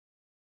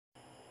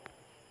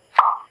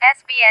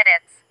Esbi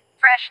edits.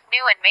 Fresh,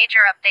 new and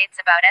major updates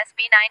about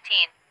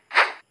SB19.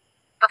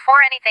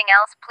 Before anything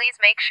else,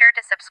 please make sure to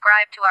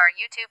subscribe to our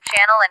YouTube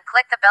channel and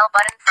click the bell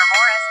button for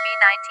more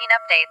SB19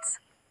 updates.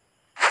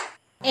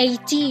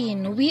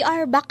 18. We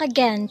are back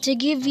again to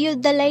give you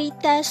the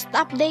latest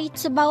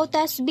updates about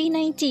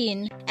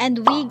SB19.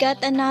 And we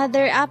got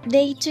another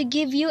update to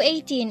give you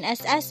 18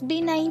 as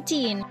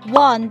SB19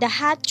 won the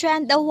Hot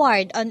Trend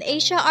Award on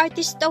Asia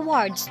Artist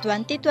Awards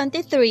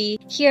 2023.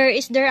 Here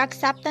is their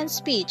acceptance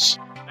speech.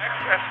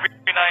 Next,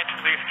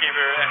 SB19, please give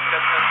your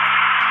acceptance.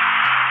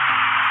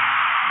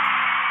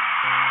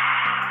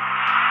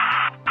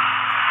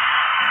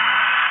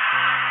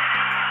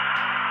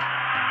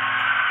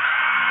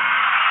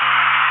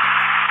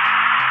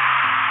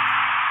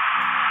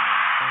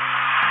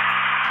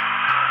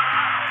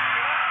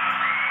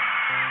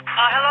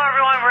 Hello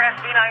everyone, we're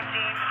SB19.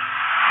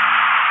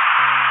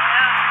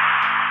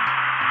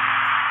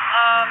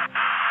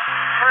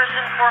 First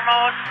and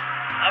foremost,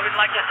 I would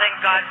like to thank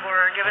God for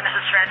giving us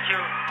the strength to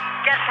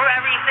get through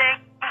everything.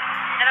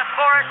 And of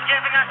course,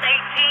 giving us 18.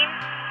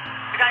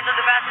 You guys are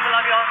the best, we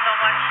love you all so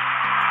much.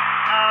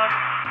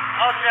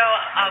 Also,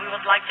 we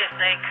would like to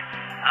thank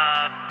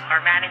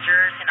our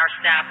managers and our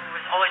staff who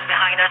is always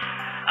behind us,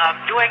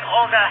 doing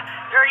all the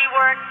dirty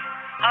work,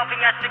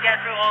 helping us to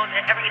get through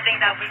everything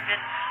that we've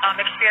been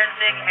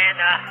experiencing, and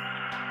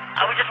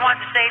I would just want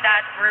to say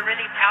that we're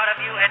really proud of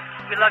you and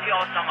we love you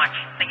all so much.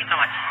 Thank you so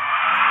much.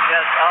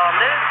 Yes,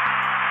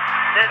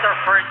 this is our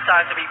first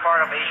time to be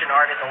part of Asian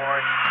Artist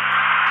Awards,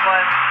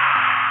 but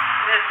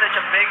this is such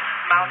a big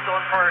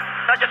milestone for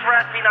not just for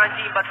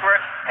SB19 but for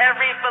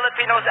every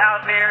Filipinos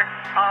out there.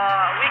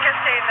 We can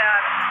say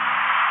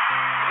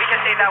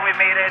that we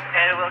made it,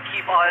 and we'll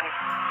keep on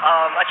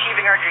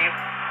achieving our dreams.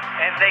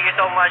 And thank you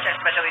so much,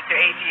 especially to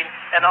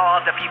 18 and all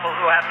of the people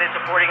who have been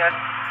supporting us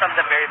from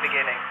the very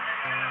beginning.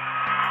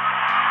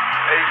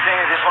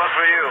 18, this one's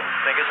for you.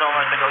 Thank you so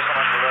much. Thank you so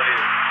much. We love you.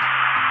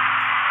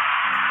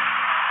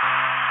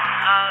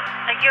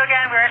 Thank you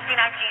again. We're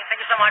SB19. Thank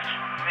you so much.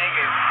 Thank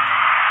you.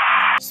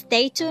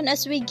 Stay tuned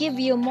as we give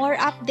you more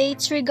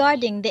updates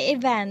regarding the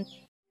event.